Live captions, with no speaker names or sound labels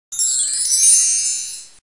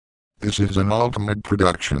This is an ultimate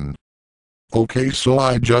production. Okay, so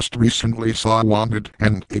I just recently saw Wanted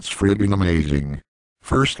and it's friggin' amazing.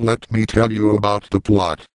 First let me tell you about the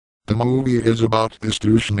plot. The movie is about this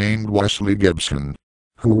douche named Wesley Gibson,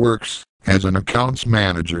 who works as an accounts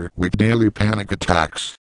manager with daily panic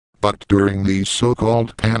attacks. But during these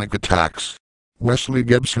so-called panic attacks, Wesley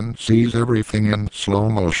Gibson sees everything in slow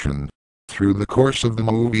motion. Through the course of the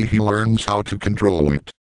movie he learns how to control it.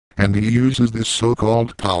 And he uses this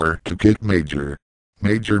so-called power to kick major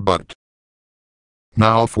butt.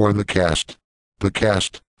 Now for the cast. The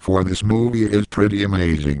cast for this movie is pretty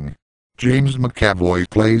amazing. James McAvoy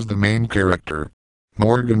plays the main character.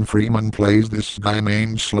 Morgan Freeman plays this guy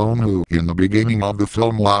named Sloan who in the beginning of the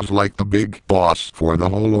film was like the big boss for the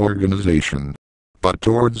whole organization. But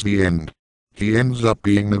towards the end, he ends up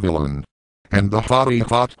being the villain. And the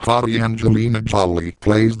hottie Angelina Jolie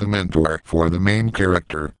plays the mentor for the main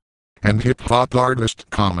character. And hip-hop artist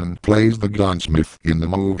Common plays the gunsmith in the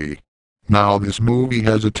movie. Now this movie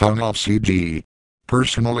has a ton of CG.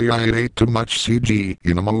 Personally I hate too much CG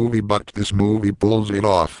in a movie, but this movie pulls it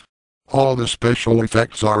off. All the special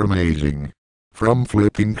effects are amazing. From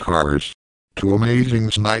flipping cars to amazing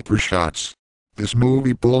sniper shots. This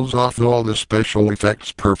movie pulls off all the special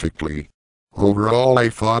effects perfectly. Overall I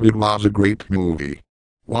thought it was a great movie.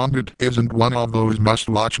 Wanted isn't one of those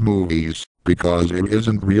must-watch movies, because it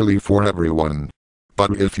isn't really for everyone.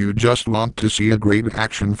 But if you just want to see a great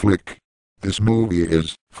action flick, this movie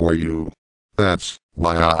is for you. That's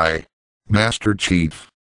why I, Master Chief,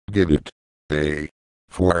 give it a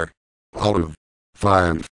 4 out of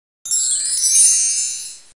 5.